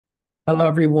Hello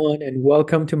everyone and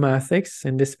welcome to Mathics.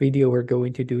 In this video, we're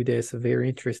going to do this very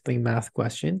interesting math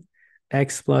question.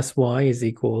 X plus y is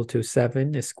equal to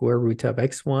 7, the square root of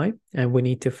xy, and we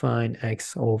need to find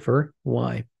x over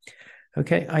y.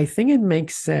 Okay, I think it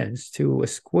makes sense to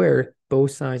square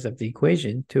both sides of the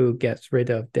equation to get rid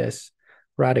of this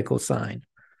radical sign.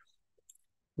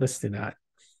 Let's do that.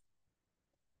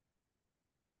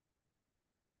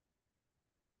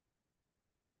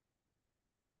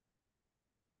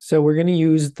 So we're going to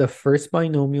use the first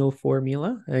binomial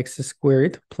formula, x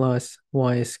squared plus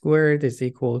y squared is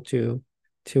equal to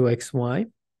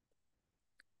 2xy.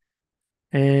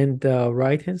 And the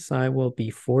right-hand side will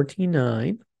be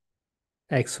 49xy.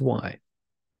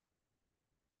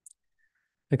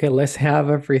 Okay, let's have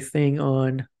everything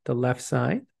on the left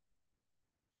side.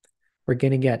 We're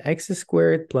going to get x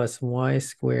squared plus y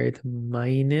squared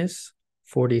minus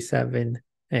 47xy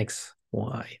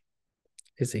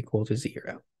is equal to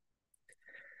 0.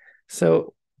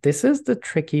 So this is the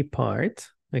tricky part,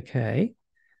 okay?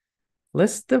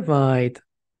 Let's divide,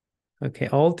 okay,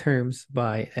 all terms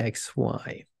by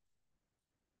xy.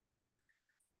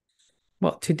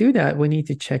 Well, to do that, we need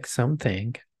to check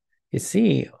something. You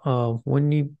see, when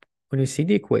you see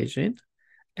the equation,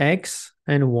 x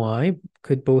and y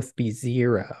could both be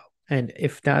 0. And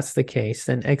if that's the case,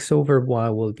 then x over y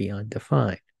will be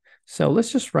undefined. So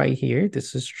let's just write here,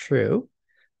 this is true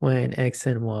when x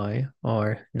and y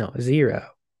are not 0.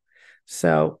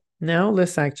 So now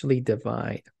let's actually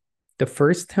divide. The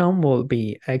first term will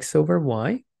be x over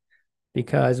y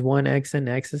because one x and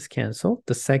x is canceled.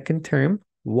 The second term,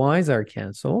 y's are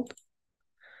canceled.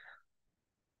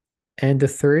 And the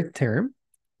third term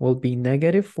will be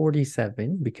negative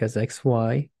 47 because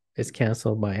xy is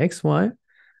canceled by xy.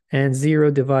 And 0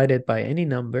 divided by any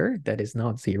number that is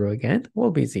not 0 again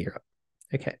will be 0.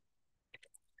 Okay.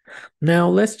 Now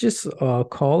let's just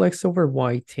call x over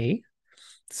y t.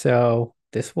 So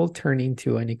this will turn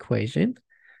into an equation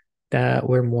that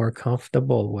we're more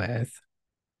comfortable with,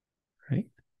 right?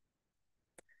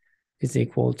 Is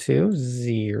equal to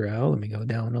 0. Let me go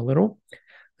down a little.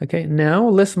 Okay, now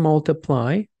let's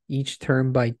multiply each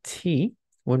term by t.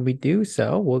 When we do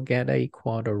so, we'll get a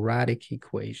quadratic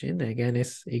equation. Again,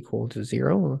 it's equal to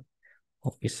 0.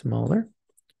 Will be smaller.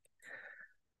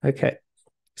 Okay,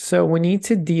 so we need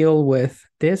to deal with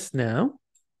this now.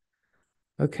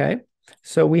 Okay,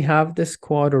 so we have this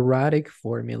quadratic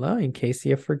formula in case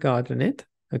you have forgotten it.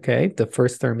 Okay, the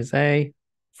first term is a,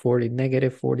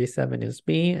 negative 47 is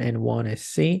b, and 1 is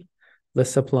c.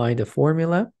 Let's apply the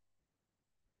formula.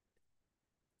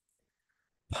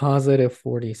 Positive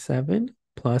 47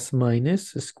 plus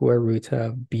minus the square root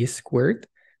of b squared,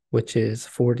 which is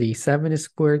 47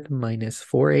 squared minus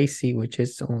 4ac, which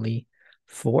is only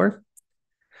 4.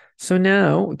 So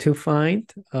now to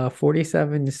find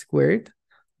 47 squared,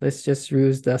 let's just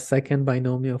use the second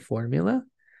binomial formula.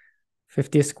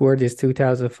 50 squared is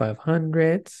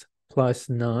 2,500 plus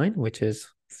 9, which is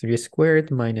 3 squared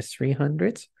minus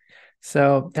 300.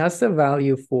 So that's the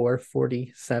value for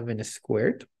 47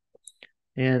 squared.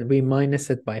 And we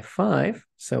minus it by 5,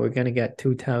 so we're going to get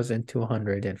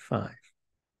 2,205.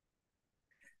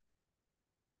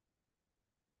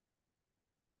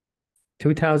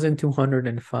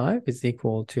 2,205 is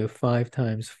equal to 5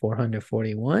 times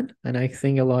 441. And I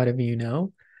think a lot of you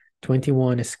know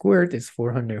 21 squared is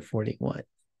 441.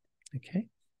 Okay.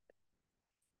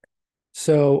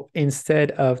 So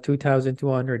instead of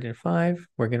 2,205,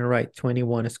 we're going to write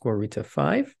 21 square root of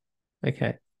 5.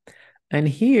 Okay. And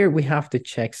here we have to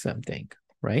check something,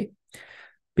 right?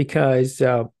 Because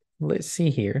let's see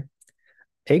here.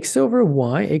 X over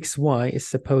y, xy is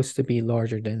supposed to be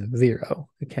larger than 0,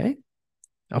 okay?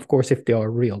 Of course, if they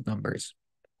are real numbers.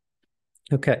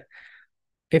 Okay,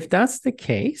 if that's the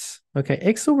case, okay,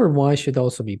 x over y should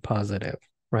also be positive,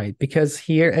 right? Because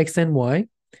here x and y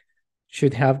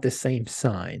should have the same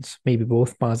signs, maybe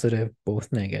both positive,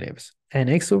 both negatives. And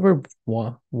x over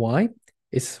y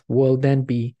will then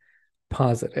be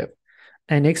positive.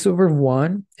 And x over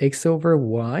 1, x over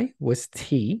y was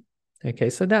t. Okay,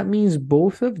 so that means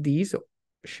both of these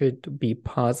should be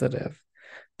positive.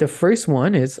 The first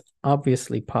one is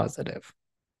obviously positive.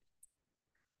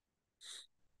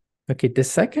 Okay, the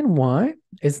second y,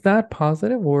 is that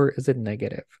positive or is it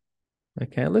negative?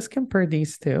 Okay, let's compare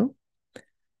these two.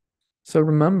 So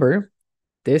remember,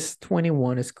 this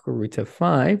 21 square root of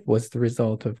 5 was the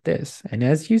result of this. And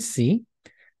as you see,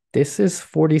 this is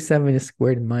 47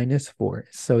 squared minus 4.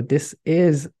 So this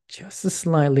is just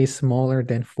slightly smaller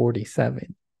than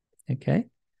 47. Okay.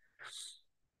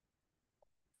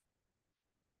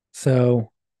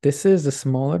 So This is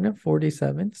smaller than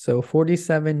 47. So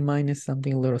 47 minus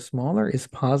something a little smaller is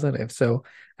positive. So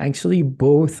actually,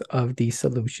 both of these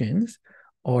solutions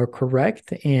are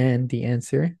correct and the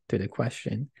answer to the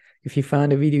question. If you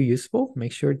found the video useful,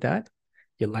 make sure that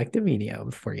you like the video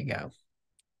before you go.